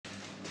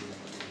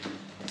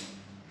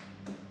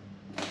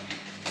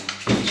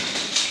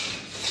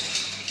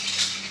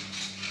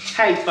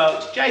Hey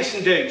folks,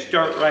 Jason Dukes,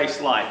 Dirt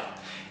Race Life.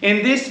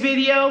 In this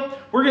video,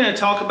 we're going to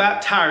talk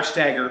about Tire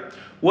Stagger,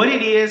 what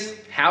it is,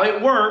 how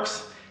it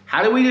works,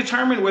 how do we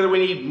determine whether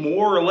we need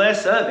more or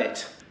less of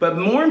it. But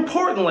more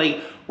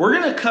importantly, we're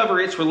going to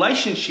cover its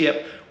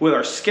relationship with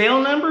our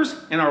scale numbers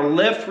and our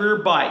left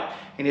rear bite.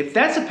 And if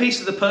that's a piece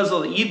of the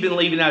puzzle that you've been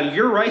leaving out of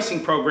your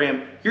racing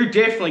program, you're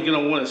definitely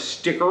going to want to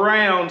stick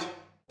around.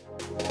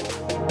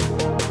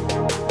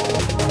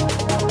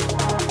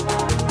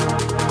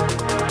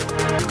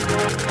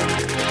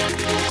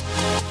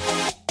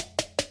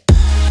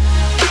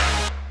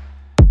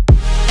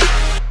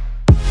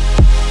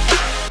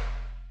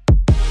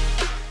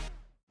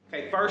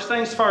 First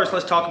things first,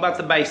 let's talk about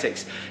the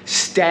basics.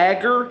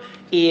 Stagger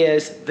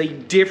is the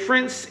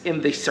difference in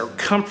the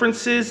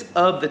circumferences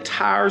of the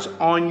tires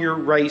on your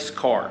race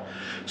car.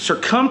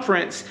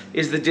 Circumference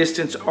is the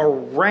distance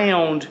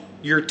around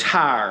your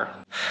tire.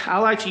 I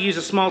like to use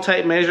a small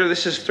tape measure.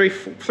 This is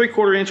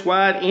 3/4 inch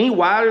wide. Any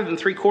wider than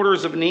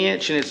 3/4 of an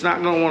inch and it's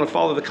not going to want to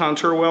follow the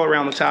contour well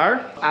around the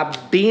tire. I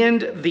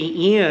bend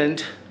the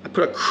end, I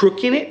put a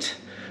crook in it.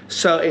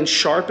 And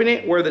sharpen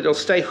it where that it'll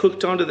stay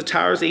hooked onto the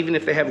tires even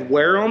if they have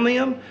wear on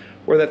them,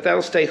 where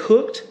that'll stay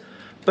hooked.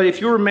 But if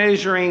you were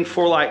measuring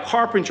for like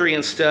carpentry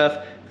and stuff,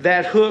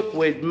 that hook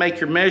would make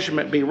your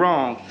measurement be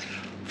wrong.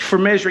 For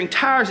measuring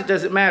tires, it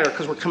doesn't matter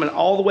because we're coming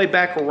all the way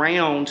back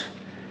around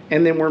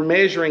and then we're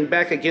measuring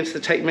back against the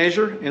tape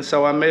measure. And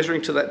so I'm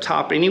measuring to that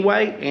top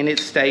anyway and it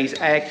stays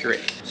accurate.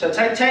 So I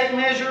take tape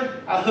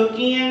measure, I hook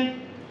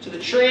in to the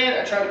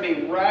tread. I try to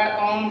be right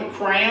on the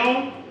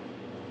crown.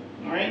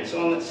 All right,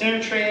 so on the center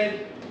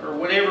tread, or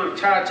whatever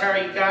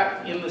tire you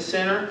got in the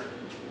center,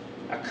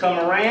 I come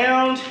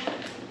around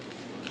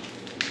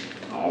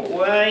all the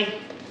way,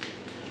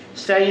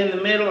 stay in the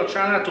middle. I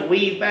try not to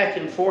weave back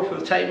and forth with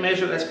the tape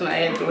measure. That's going to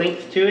add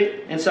length to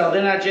it. And so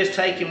then I just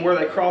take them where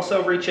they cross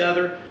over each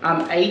other.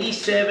 I'm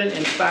 87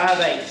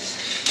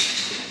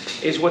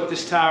 5/8 is what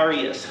this tire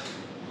is.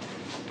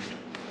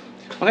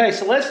 Okay,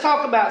 so let's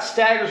talk about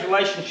Stagger's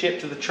relationship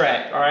to the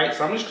track. All right,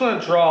 so I'm just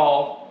going to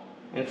draw.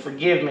 And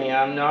forgive me,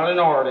 I'm not an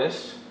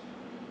artist.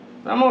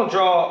 I'm going to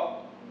draw a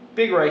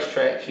big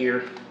racetrack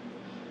here.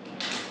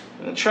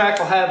 And the track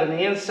will have an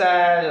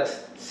inside, a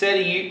set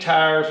of ute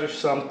tires or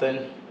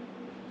something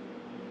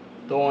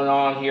going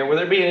on here.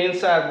 Whether it be an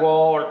inside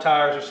wall or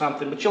tires or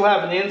something, but you'll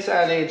have an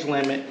inside edge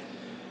limit.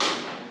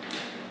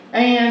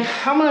 And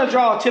I'm going to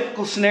draw a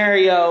typical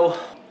scenario.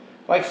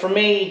 Like for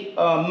me,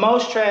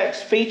 most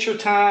tracks, feature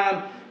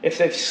time, if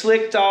they've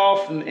slicked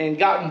off and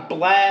gotten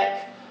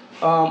black,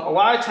 a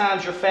lot of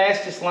times your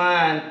fastest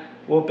line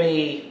will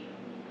be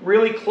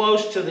really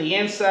close to the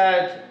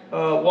inside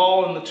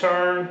wall in the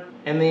turn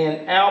and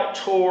then out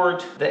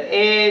toward the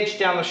edge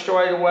down the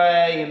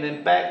straightaway and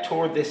then back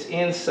toward this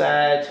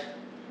inside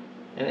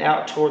and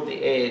out toward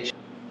the edge.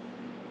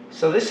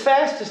 So this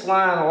fastest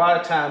line a lot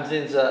of times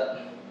ends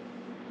up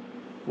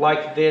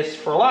like this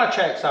for a lot of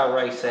tracks I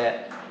race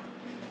at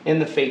in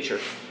the feature.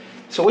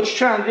 So what you're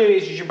trying to do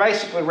is you're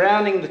basically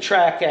rounding the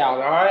track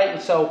out, all right?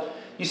 And so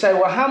you say,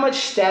 well, how much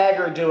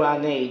stagger do I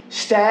need?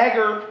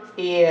 Stagger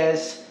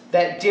is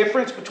that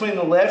difference between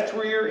the left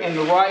rear and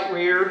the right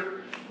rear.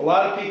 A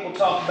lot of people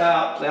talk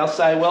about, they'll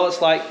say, well, it's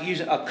like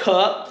using a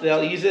cup.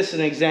 They'll use this as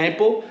an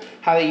example,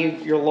 how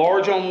you're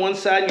large on one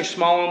side and you're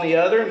small on the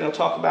other. And they'll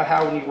talk about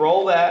how when you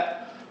roll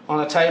that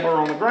on a table or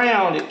on the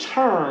ground, it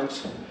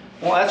turns.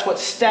 Well, that's what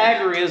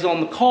stagger is on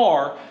the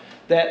car,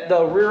 that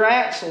the rear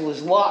axle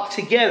is locked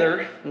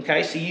together.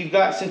 Okay, so you've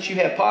got, since you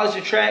have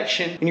positive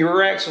traction and your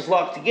rear axle is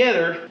locked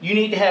together, you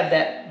need to have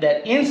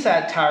that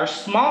inside tire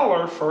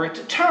smaller for it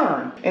to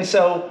turn. And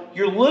so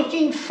you're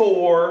looking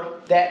for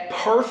that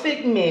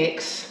perfect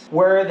mix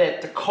where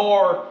that the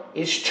car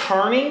is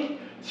turning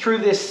through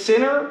this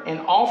center and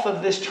off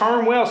of this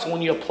turn well. So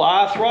when you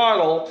apply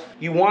throttle,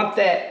 you want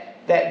that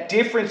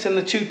difference in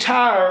the two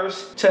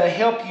tires to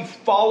help you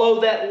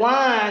follow that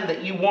line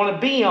that you want to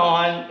be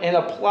on and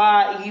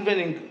apply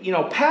even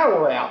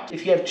power out.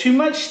 If you have too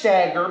much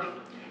stagger,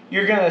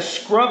 you're going to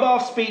scrub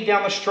off speed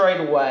down the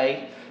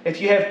straightaway.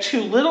 If you have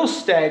too little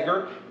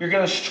stagger, you're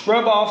going to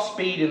scrub off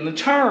speed in the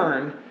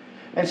turn.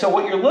 And so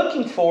what you're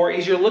looking for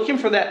is you're looking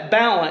for that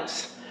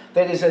balance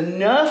that is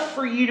enough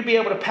for you to be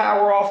able to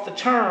power off the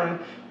turn,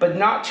 but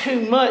not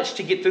too much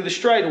to get through the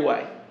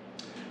straightaway.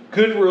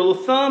 Good rule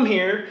of thumb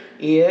here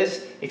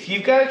is if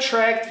you've got a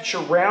track that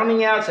you're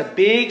rounding out, it's a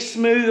big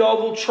smooth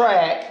oval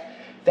track,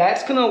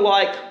 that's going to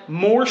like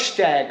more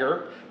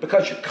stagger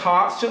because you're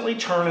constantly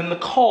turning the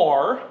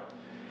car.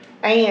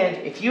 And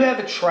if you have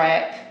a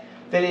track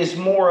that is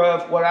more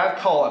of what I'd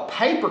call a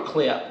paper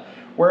clip,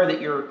 where that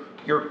you're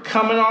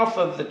coming off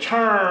of the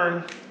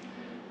turn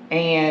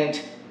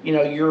and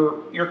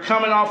you're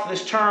coming off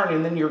this turn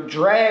and then you're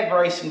drag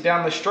racing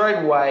down the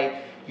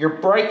straightaway,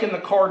 you're breaking the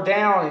car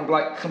down and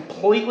like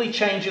completely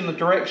changing the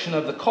direction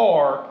of the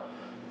car,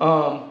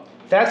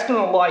 that's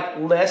going to like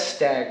less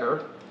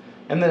stagger.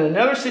 And then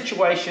another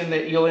situation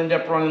that you'll end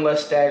up running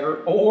less stagger,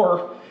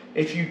 or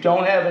if you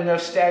don't have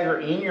enough stagger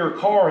in your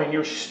car and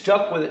you're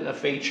stuck with it in a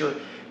feature,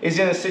 is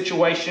in a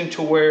situation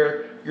to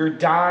where you're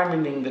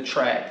diamonding the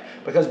track,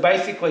 because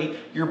basically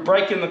you're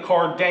breaking the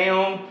car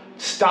down,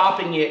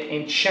 stopping it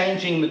and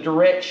changing the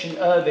direction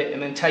of it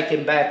and then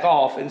taking back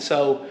off. And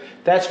so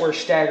that's where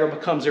stagger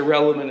becomes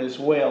irrelevant as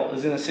well,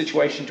 is in a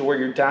situation to where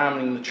you're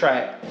diamonding the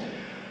track.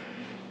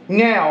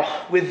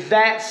 Now, with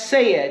that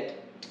said,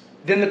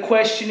 then the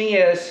question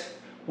is,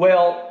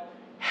 well,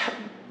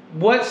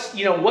 what's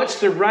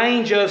the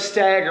range of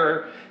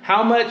stagger?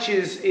 How much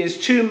is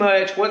too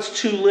much?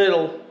 What's too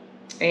little?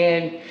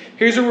 And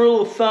here's a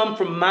rule of thumb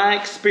from my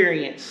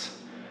experience.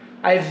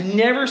 I've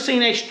never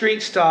seen a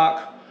street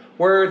stock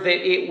where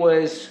that it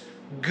was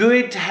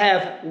good to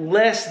have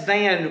less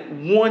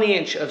than 1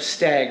 inch of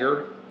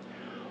stagger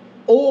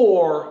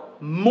or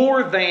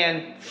more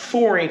than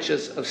 4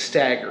 inches of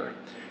stagger.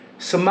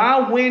 So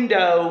my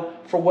window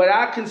for what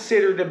I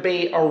consider to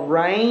be a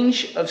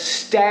range of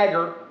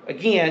stagger,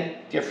 again,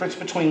 difference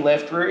between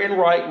left rear and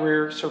right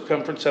rear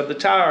circumference of the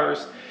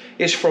tires,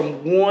 is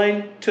from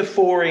 1 to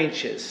 4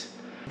 inches.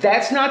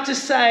 That's not to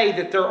say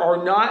that there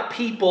are not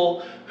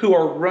people who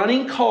are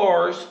running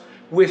cars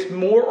with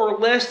more or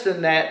less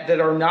than that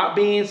that are not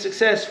being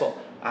successful.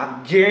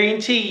 I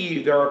guarantee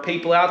you there are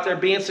people out there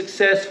being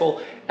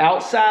successful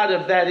outside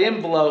of that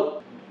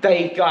envelope.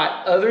 They've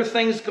got other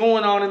things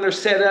going on in their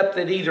setup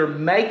that either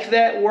make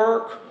that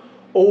work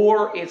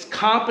or it's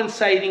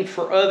compensating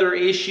for other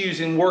issues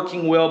and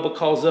working well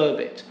because of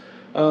it.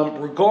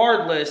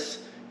 Regardless,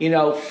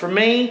 for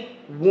me,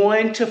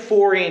 1 to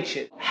 4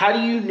 inches. How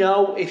do you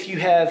know if you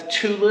have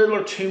too little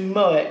or too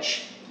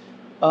much?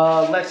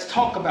 Let's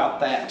talk about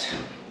that.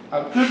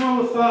 A good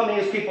rule of thumb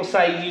is people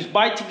say you use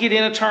bite to get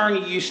in a turn,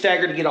 you use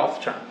stagger to get off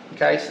the turn.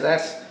 Okay, so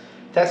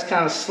that's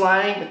kind of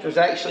slang, but there's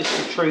actually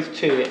some truth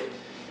to it.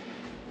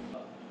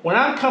 When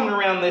I'm coming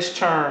around this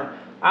turn,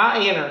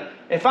 I enter.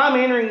 If I'm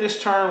entering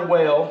this turn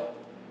well,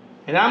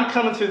 and I'm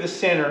coming through the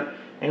center,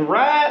 and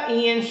right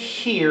in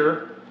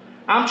here,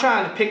 I'm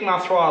trying to pick my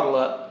throttle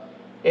up.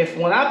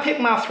 When I pick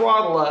my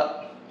throttle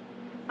up,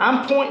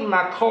 I'm pointing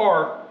my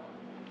car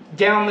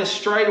down this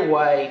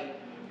straightaway,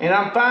 and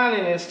I'm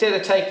finding instead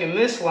of taking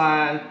this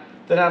line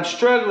that I'm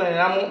struggling and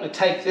I'm wanting to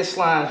take this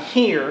line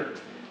here,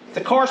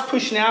 the car's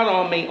pushing out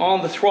on me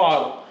on the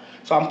throttle.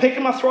 So I'm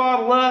picking my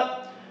throttle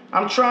up,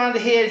 I'm trying to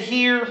head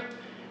here,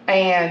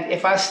 and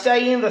if I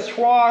stay in the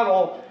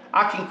throttle,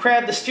 I can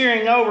grab the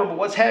steering over, but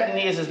what's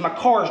happening is my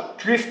car is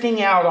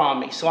drifting out on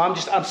me. So I'm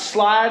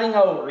sliding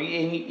over,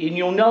 and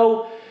you'll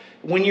know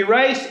when you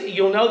race,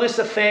 you'll know this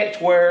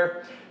effect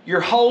where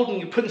you're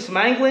putting some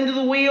angle into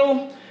the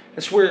wheel.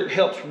 That's where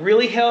it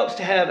really helps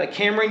to have a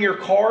camera in your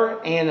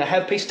car and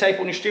have a piece of tape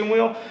on your steering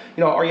wheel.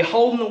 Are you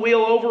holding the wheel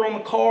over on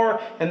the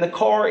car and the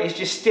car is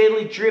just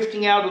steadily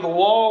drifting out of the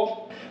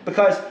wall?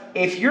 Because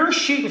if you're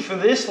shooting for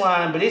this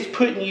line but it's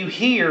putting you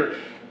here,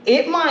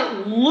 it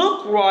might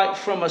look right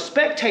from a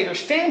spectator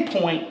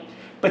standpoint,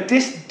 but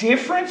this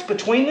difference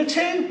between the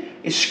two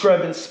is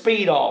scrubbing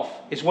speed off,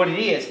 is what it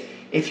is.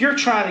 If you're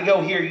trying to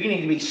go here, you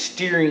need to be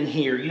steering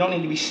here. You don't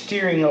need to be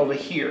steering over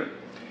here.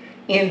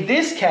 In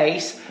this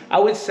case, I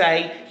would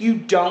say you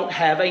don't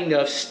have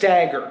enough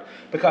stagger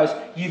because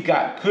you've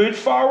got good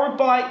forward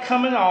bite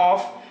coming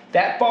off.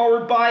 That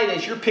forward bite,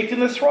 as you're picking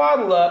the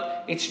throttle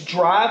up, it's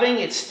driving,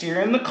 it's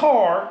steering the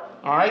car,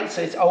 all right?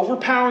 So it's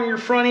overpowering your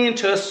front end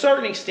to a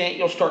certain extent.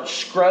 You'll start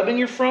scrubbing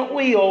your front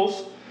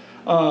wheels.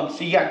 So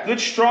you got good,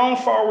 strong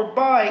forward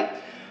bite,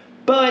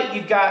 but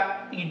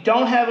you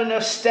don't have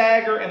enough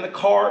stagger and the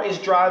car is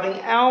driving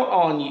out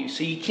on you.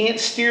 So you can't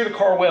steer the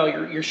car well.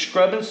 You're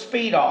scrubbing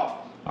speed off.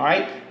 All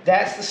right,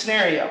 that's the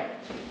scenario.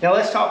 Now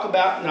let's talk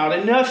about not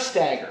enough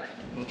stagger,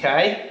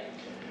 okay?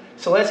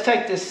 So let's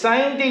take this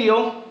same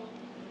deal,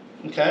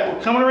 okay?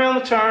 We're coming around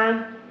the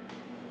turn,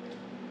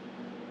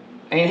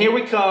 and here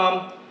we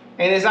come.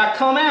 And as I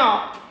come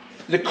out,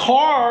 the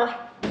car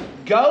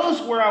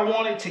goes where I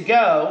want it to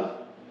go,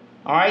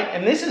 all right?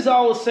 And this is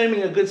all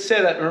assuming a good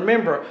setup. And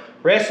remember,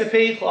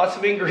 recipe, lots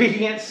of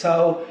ingredients,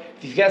 so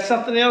if you've got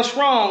something else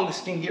wrong, this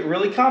can get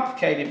really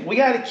complicated. We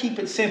got to keep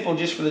it simple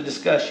just for the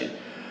discussion.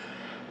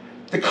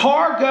 The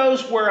car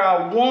goes where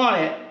I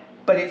want it,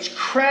 but it's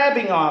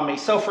crabbing on me.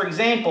 So for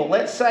example,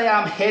 let's say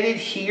I'm headed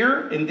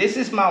here and this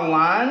is my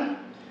line.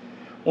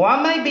 Well,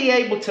 I may be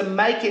able to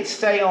make it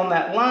stay on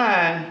that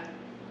line,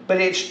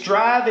 but it's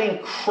driving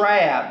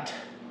crabbed.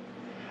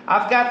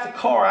 I've got the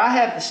car, I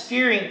have the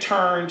steering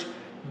turned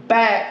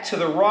back to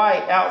the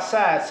right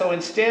outside. So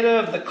instead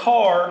of the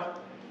car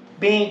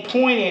being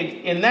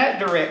pointed in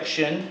that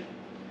direction,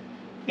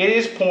 it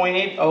is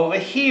pointed over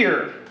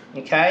here,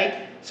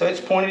 okay? So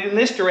it's pointed in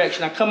this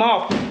direction. I come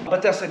off,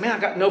 but they'll say, man, I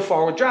got no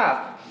forward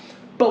drive.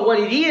 But what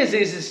it is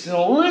it's an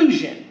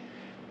illusion.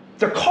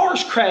 Their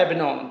car's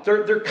crabbing on them.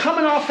 They're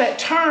coming off that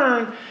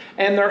turn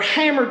and they're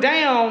hammered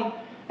down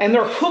and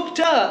they're hooked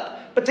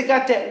up, but they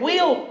got that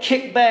wheel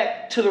kicked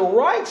back to the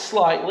right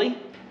slightly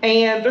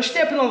and they're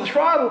stepping on the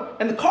throttle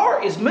and the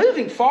car is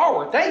moving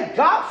forward. They've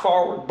got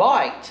forward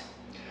bite,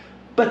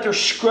 but they're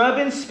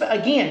scrubbing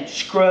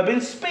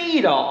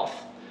speed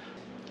off.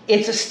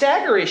 It's a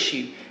stagger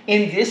issue.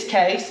 In this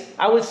case,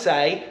 I would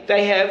say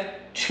they have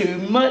too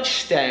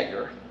much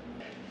stagger.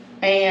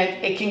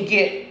 and it can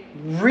get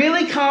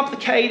really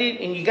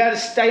complicated, and you got to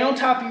stay on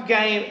top of your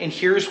game, and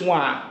here's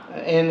why.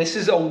 And this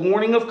is a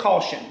warning of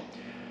caution.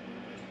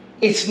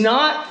 It's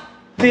not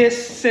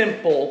this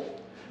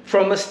simple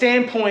from a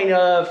standpoint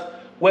of,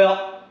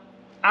 well,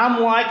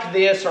 I'm like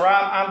this, or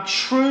I'm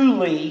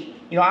truly,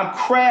 I'm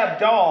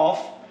crabbed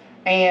off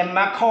and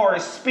my car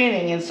is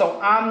spinning, and so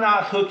I'm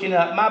not hooking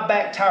up, my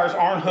back tires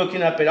aren't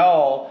hooking up at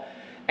all.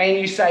 And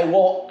you say,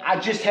 well, I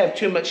just have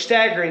too much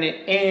stagger in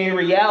it. And in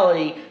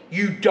reality,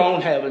 you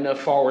don't have enough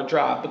forward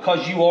drive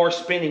because you are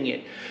spinning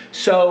it.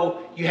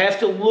 So you have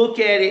to look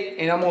at it,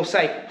 and I'm going to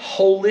say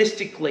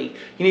holistically.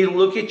 You need to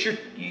look at your,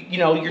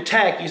 your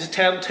tack. Use a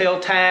tattletale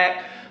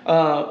tack,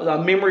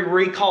 a memory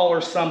recall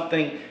or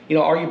something.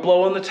 Are you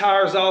blowing the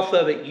tires off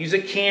of it? Use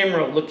a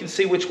camera. Look and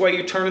see which way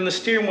you're turning the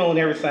steering wheel and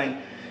everything.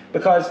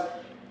 Because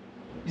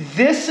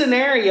this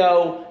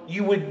scenario,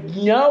 you would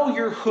know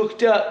you're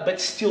hooked up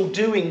but still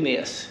doing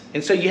this.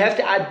 And so you have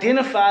to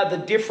identify the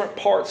different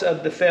parts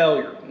of the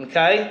failure,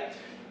 okay?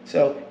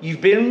 So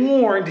you've been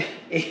warned.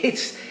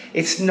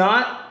 It's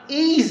not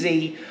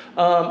easy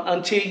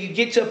until you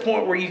get to a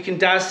point where you can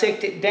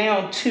dissect it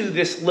down to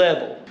this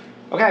level.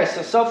 Okay,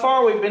 so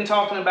far we've been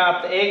talking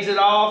about the exit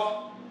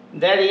off.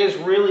 That is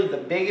really the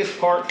biggest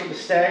part for the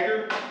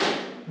stagger.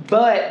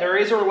 But there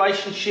is a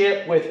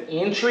relationship with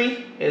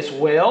entry as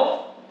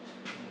well.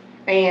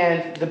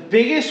 And the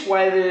biggest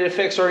way that it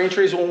affects our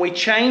entry is when we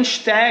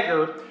change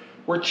stagger,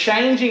 we're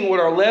changing what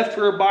our left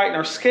rear bite and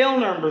our scale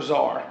numbers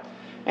are.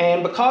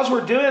 And because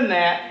we're doing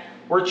that,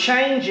 we're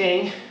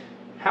changing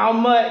how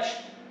much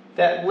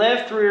that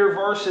left rear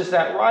versus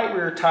that right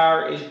rear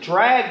tire is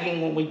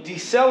dragging when we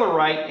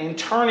decelerate and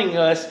turning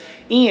us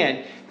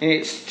in. And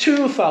it's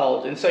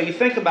twofold. And so you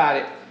think about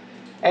it.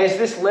 As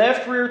this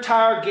left rear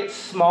tire gets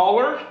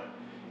smaller,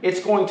 it's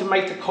going to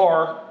make the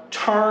car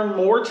turn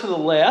more to the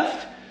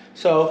left.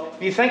 So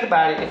if you think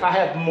about it, if I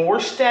have more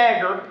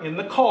stagger in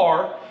the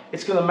car,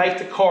 it's going to make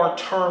the car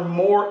turn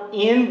more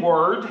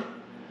inward.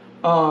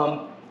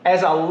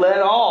 As I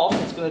let off,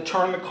 it's going to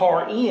turn the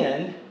car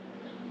in.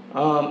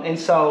 And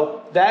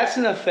so that's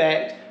an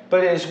effect.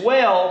 But as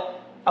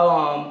well,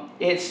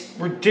 it's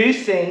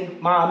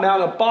reducing my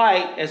amount of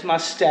bite as my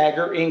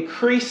stagger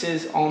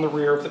increases on the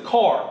rear of the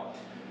car.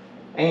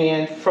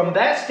 And from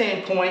that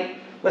standpoint,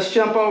 let's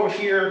jump over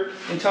here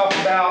and talk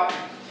about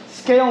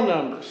scale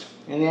numbers.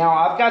 And now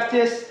I've got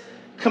this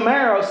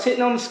Camaro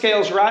sitting on the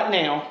scales right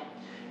now,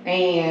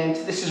 and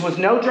this is with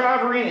no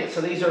driver in it,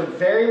 so these are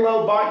very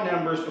low bite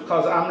numbers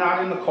because I'm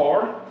not in the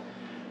car.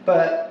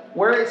 But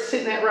where it's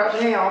sitting at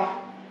right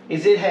now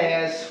is it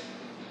has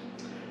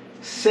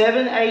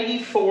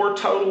 784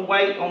 total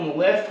weight on the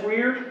left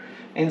rear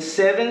and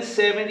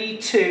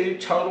 772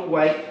 total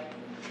weight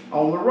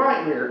on the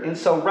right rear. And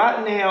so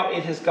right now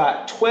it has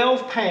got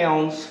 12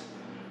 pounds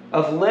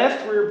of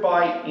left rear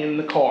bite in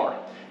the car.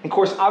 And of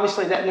course,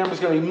 obviously that number is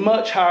going to be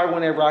much higher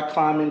whenever I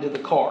climb into the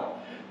car.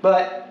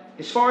 But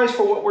as far as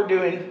for what we're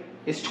doing,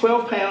 it's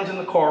 12 pounds in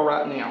the car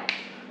right now.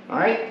 All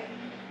right.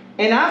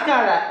 And I've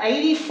got an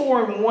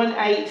 84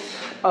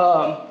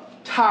 1/8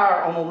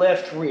 tire on the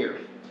left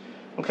rear.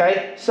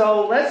 Okay.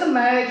 So let's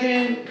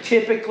imagine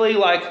typically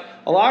like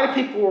a lot of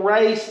people will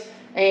race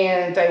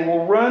and they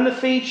will run the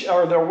feature,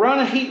 or they'll run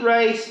a heat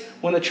race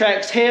when the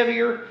track's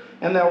heavier,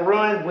 and they'll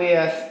run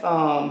with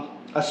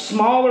a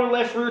smaller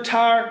left rear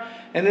tire.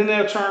 And then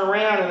they'll turn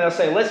around and they'll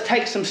say, let's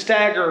take some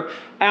stagger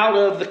out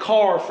of the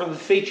car for the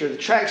feature. The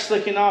track's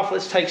slicking off,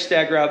 let's take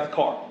stagger out of the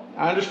car.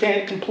 I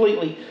understand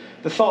completely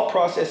the thought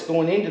process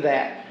going into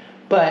that.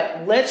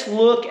 But let's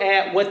look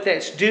at what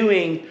that's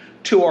doing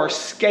to our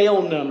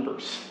scale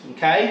numbers,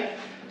 okay?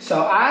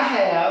 So I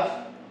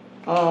have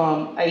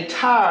a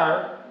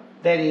tire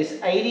that is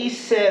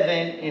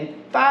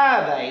 87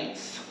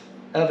 5/8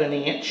 of an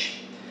inch.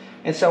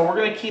 And so we're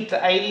going to keep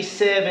the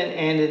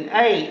 87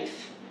 1/8.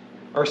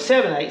 Or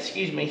 7/8,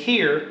 excuse me,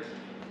 here.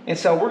 And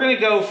so we're going to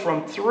go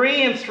from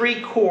 3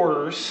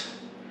 3/4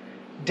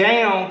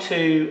 down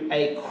to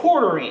a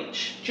 1/4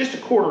 inch, just a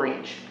 1/4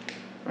 inch.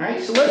 All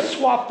right, so let's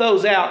swap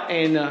those out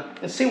and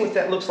see what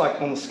that looks like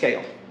on the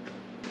scale.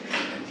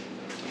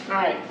 All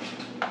right.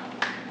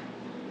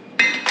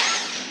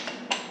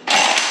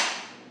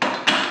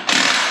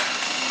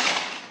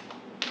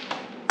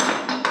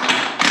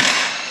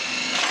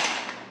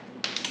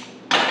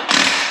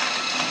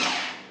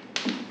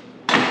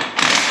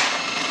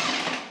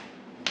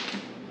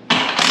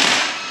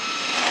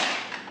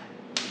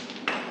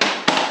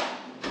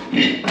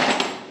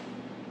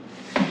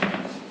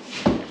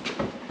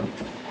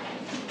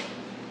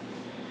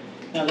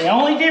 Now the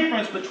only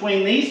difference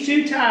between these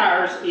two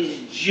tires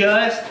is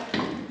just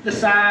the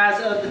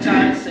size of the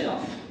tire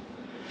itself.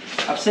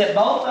 I've set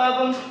both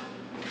of them.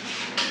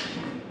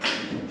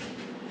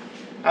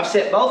 I've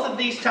set both of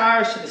these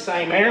tires to the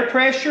same air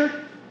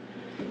pressure,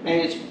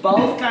 and it's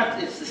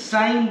the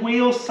same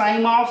wheel,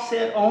 same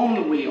offset on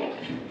the wheel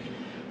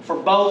for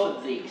both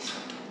of these.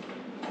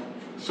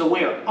 So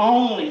we're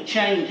only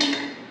changing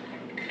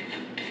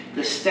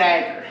the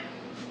stagger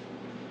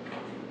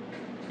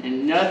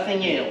and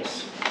nothing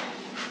else.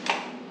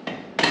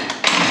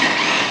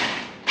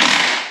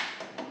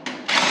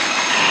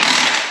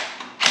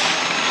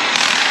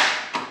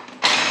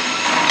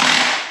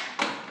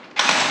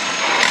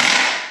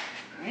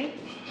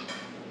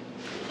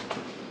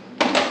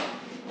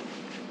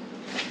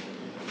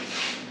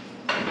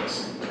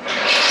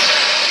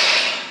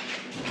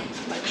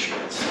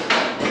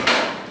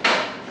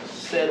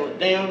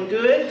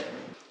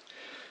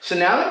 So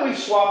now that we've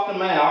swapped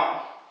them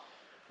out,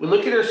 we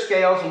look at our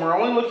scales and we're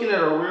only looking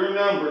at our rear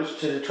numbers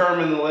to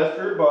determine the left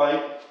rear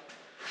bite.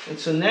 And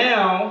so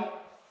now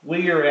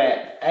we are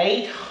at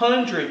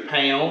 800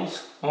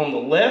 pounds on the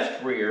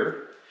left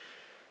rear,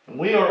 and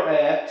we are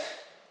at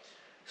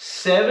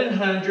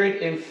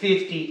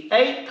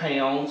 758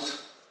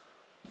 pounds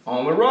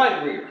on the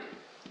right rear.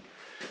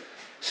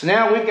 So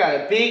now we've got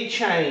a big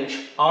change.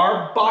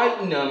 Our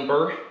bite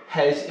number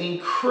has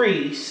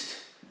increased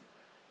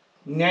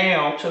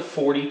now to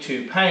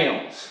 42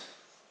 pounds.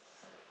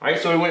 All right,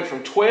 so we went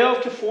from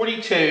 12 to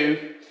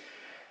 42.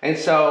 And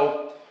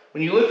so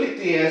when you look at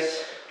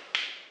this,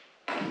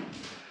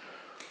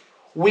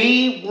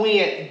 we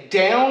went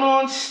down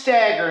on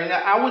stagger, and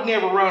I would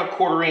never run a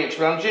 1/4 inch,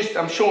 but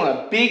I'm showing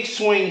a big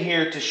swing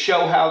here to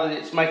show how that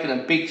it's making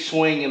a big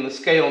swing in the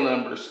scale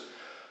numbers.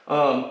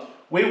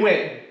 We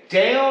went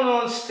down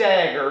on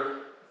stagger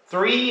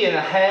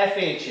 3.5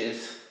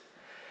 inches,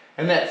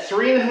 and that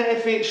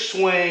 3.5 inch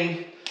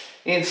swing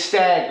in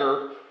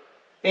stagger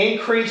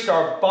increased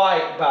our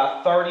bite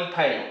by 30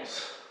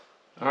 pounds.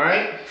 All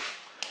right,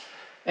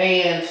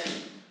 and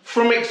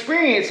from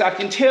experience, I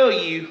can tell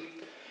you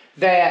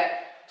that.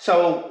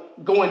 So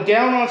going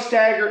down on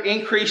stagger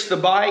increased the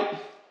bite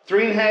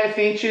 3.5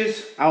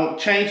 inches. I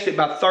changed it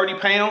by 30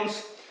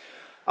 pounds.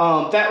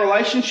 That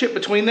relationship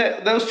between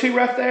those two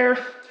right there,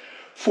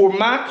 for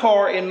my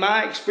car, in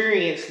my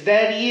experience,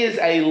 that is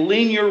a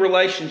linear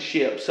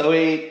relationship. So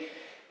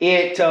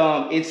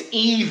it's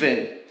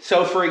even.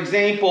 So for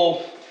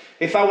example,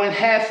 if I went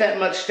half that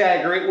much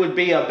stagger, it would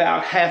be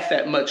about half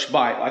that much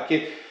bite. Like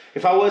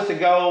if I was to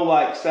go,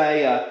 like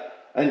say,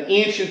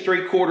 1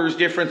 3/4 inch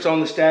difference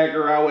on the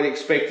stagger, I would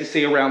expect to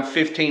see around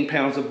 15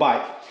 pounds of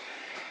bite.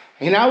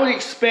 And I would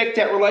expect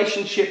that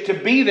relationship to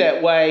be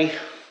that way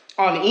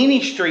on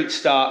any street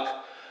stock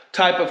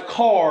type of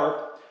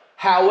car.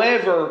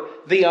 However,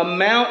 the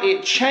amount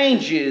it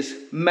changes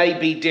may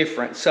be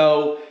different.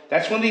 So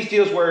that's one of these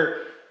deals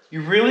where you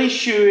really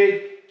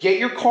should get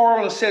your car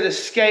on a set of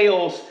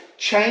scales,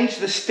 change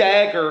the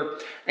stagger,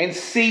 and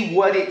see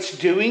what it's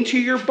doing to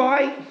your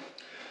bite.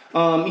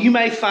 You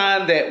may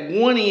find that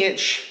 1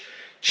 inch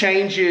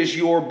changes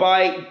your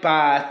bite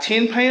by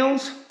 10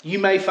 pounds. You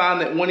may find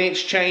that 1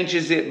 inch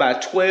changes it by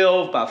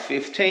 12, by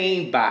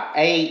 15, by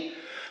 8.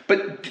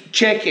 But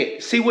check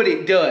it, see what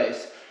it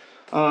does.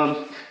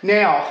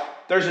 Now,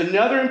 there's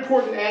another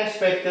important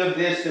aspect of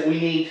this that we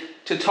need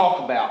to talk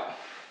about.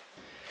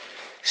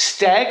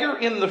 Stagger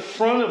in the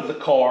front of the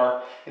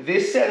car.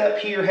 This setup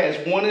here has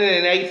 1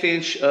 1/8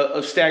 inch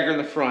of stagger in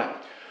the front.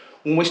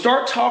 When we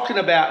start talking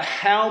about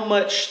how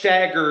much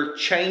stagger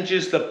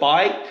changes the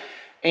bite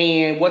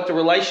and what the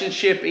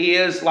relationship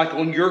is, like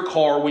on your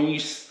car, when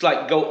you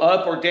like go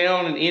up or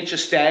down 1 inch of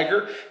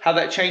stagger, how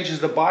that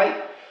changes the bite,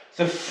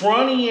 the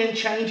front end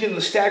changing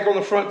the stagger on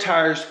the front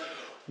tires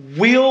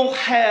will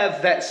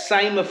have that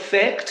same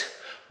effect,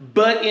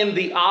 but in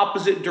the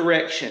opposite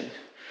direction.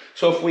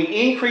 So if we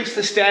increase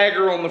the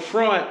stagger on the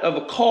front of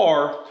a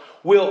car,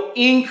 we'll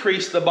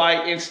increase the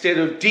bite instead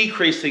of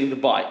decreasing the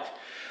bite.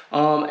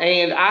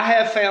 And I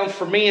have found,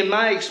 for me in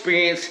my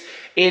experience,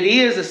 it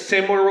is a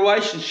similar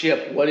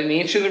relationship. What 1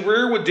 inch in the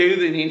rear would do,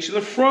 the 1 inch in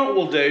the front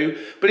will do,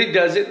 but it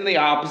does it in the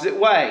opposite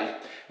way.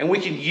 And we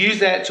can use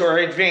that to our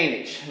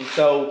advantage. And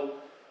so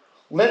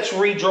let's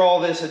redraw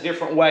this a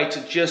different way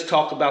to just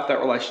talk about that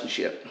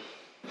relationship.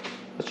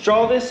 Let's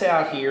draw this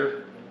out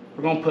here.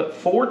 We're going to put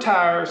 4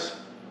 tires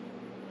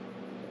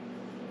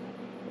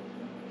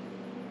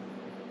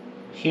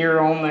here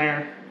on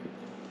there.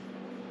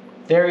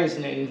 There is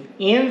an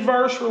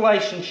inverse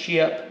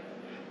relationship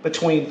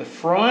between the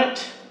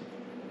front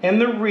and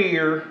the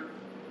rear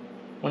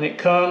when it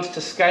comes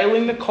to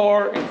scaling the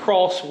car and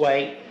cross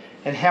weight,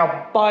 and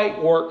how bite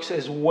works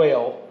as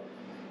well.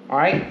 All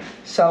right,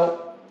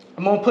 so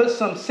I'm going to put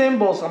some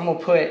symbols. I'm going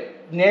to put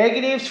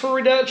negatives for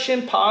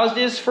reduction,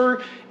 positives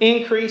for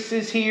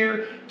increases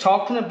here,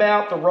 talking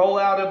about the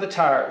rollout of the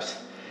tires.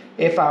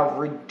 If I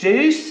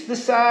reduce the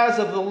size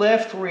of the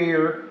left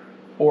rear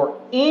or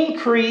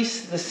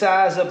increase the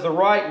size of the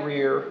right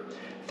rear,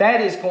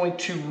 that is going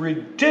to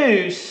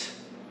reduce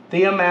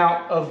the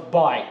amount of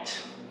bite.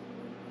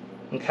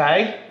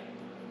 Okay?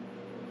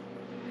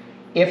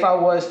 If I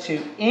was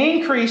to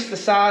increase the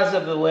size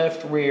of the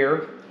left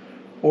rear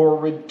or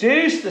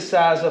reduce the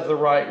size of the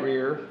right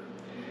rear,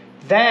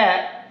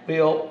 that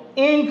will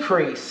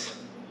increase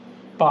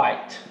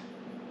bite.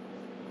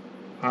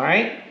 All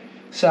right?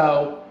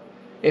 So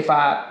the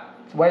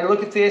way to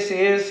look at this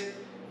is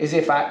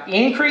if I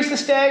increase the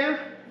stagger,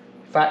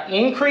 if I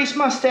increase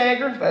my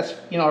stagger, that's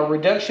a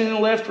reduction in the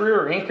left rear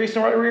or increase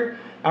in the right rear,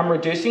 I'm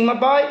reducing my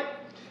bite.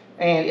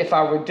 And if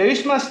I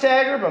reduce my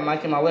stagger by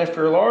making my left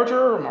rear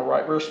larger or my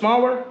right rear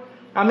smaller,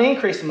 I'm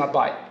increasing my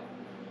bite.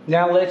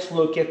 Now let's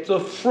look at the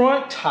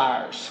front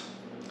tires.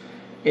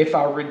 If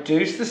I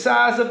reduce the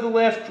size of the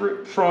left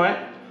front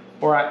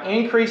or I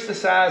increase the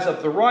size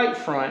of the right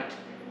front,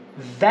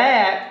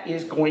 that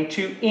is going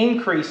to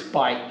increase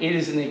bite. It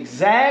is an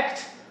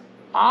exact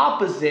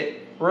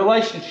opposite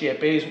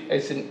relationship.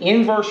 It's an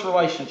inverse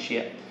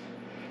relationship.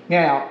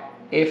 Now,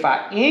 If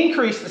I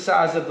increase the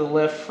size of the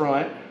left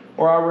front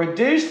or I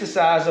reduce the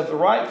size of the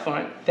right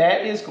front,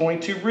 that is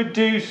going to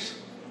reduce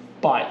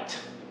bite.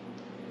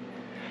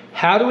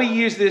 How do we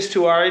use this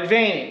to our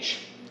advantage?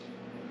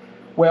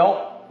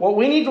 Well, what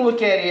we need to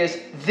look at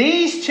is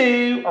these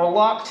two are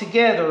locked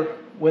together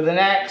with an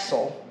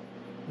axle.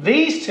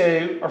 These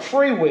two are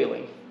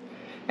freewheeling.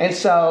 And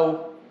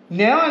so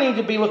now I need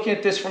to be looking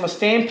at this from a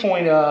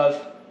standpoint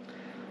of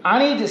I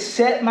need to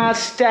set my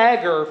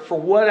stagger for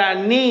what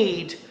I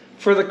need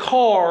for the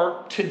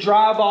car to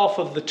drive off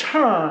of the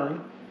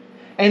turn,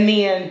 and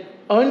then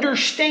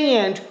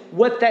understand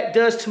what that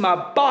does to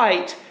my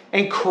bite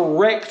and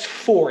correct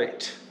for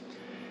it.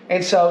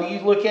 And so you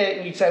look at it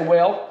and you say,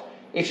 well,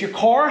 if your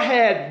car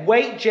had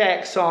weight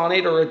jacks on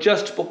it or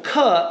adjustable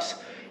cups,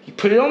 you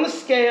put it on the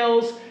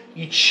scales,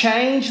 you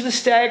change the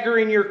stagger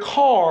in your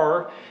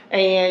car,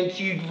 and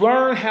you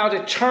learn how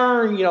to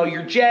turn,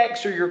 your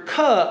jacks or your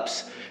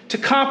cups to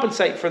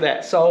compensate for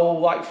that. So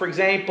like, for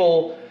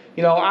example,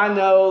 I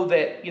know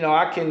that,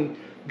 I can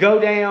go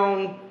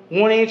down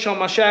 1 inch on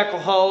my shackle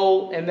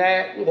hole, and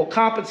that will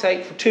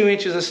compensate for 2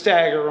 inches of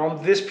stagger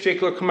on this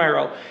particular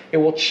Camaro. It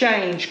will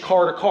change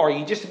car to car.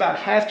 You just about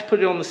have to put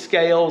it on the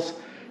scales,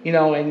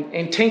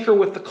 and tinker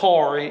with the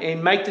car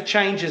and make the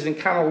changes and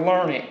kind of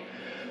learn it.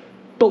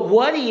 But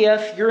what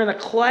if you're in a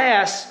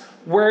class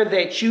where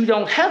that you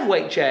don't have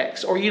weight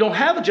jacks or you don't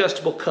have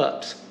adjustable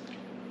cups?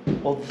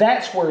 Well,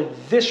 that's where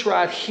this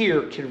right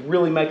here can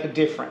really make a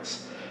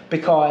difference,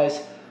 because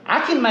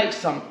I can make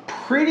some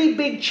pretty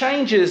big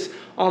changes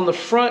on the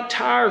front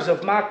tires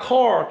of my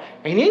car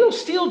and it'll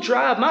still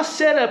drive. My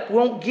setup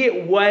won't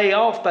get way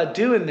off by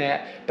doing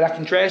that, but I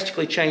can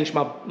drastically change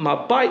my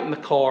bite in the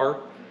car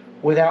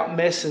without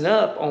messing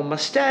up on my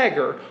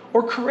stagger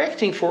or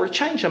correcting for a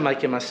change I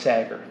make in my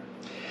stagger.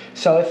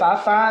 So if I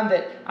find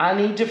that I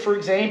need to, for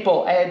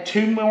example, add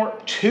two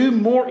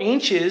more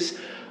inches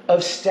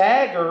of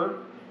stagger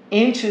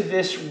into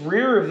this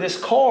rear of this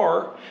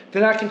car,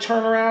 then I can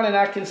turn around and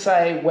I can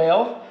say,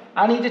 well,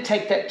 I need to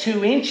take that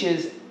 2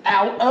 inches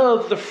out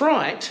of the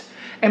front,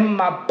 and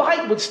my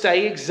bite would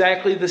stay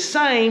exactly the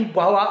same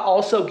while I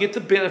also get the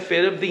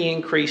benefit of the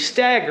increased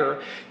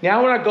stagger.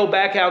 Now when I go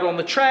back out on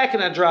the track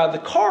and I drive the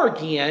car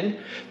again,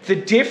 the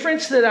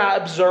difference that I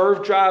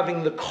observe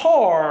driving the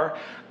car,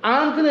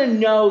 I'm going to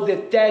know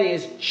that that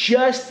is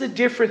just the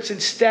difference in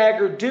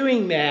stagger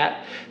doing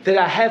that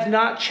I have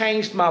not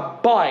changed my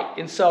bite.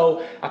 And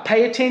so I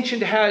pay attention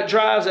to how it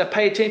drives, I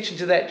pay attention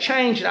to that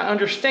change, and I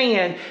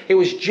understand it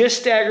was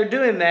just stagger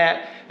doing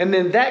that. And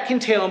then that can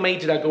tell me,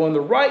 did I go in the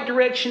right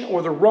direction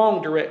or the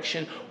wrong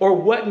direction, or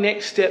what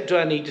next step do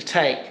I need to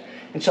take?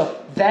 And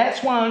so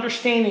that's why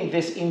understanding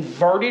this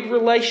inverted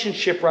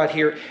relationship right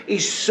here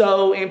is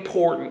so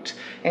important,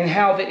 and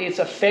how that it's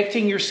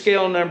affecting your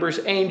scale numbers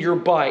and your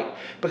bite.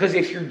 Because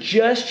if you're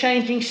just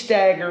changing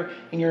stagger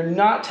and you're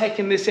not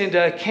taking this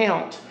into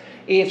account,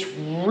 it's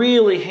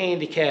really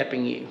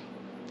handicapping you.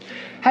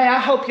 Hey, I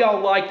hope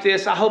y'all like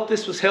this. I hope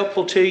this was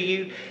helpful to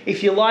you.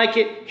 If you like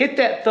it, hit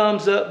that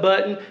thumbs up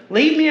button.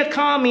 Leave me a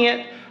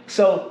comment.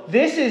 So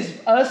this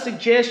is a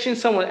suggestion,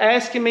 someone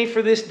asking me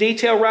for this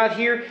detail right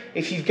here.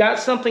 If you've got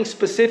something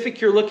specific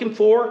you're looking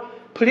for,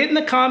 put it in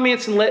the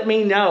comments and let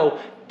me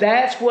know.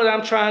 That's what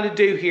I'm trying to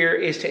do here,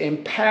 is to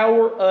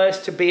empower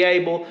us to be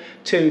able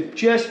to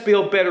just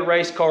build better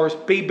race cars,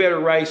 be better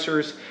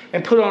racers,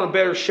 and put on a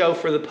better show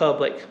for the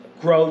public.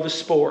 Grow the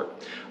sport.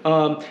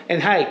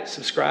 And hey,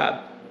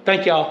 subscribe.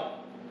 Thank y'all.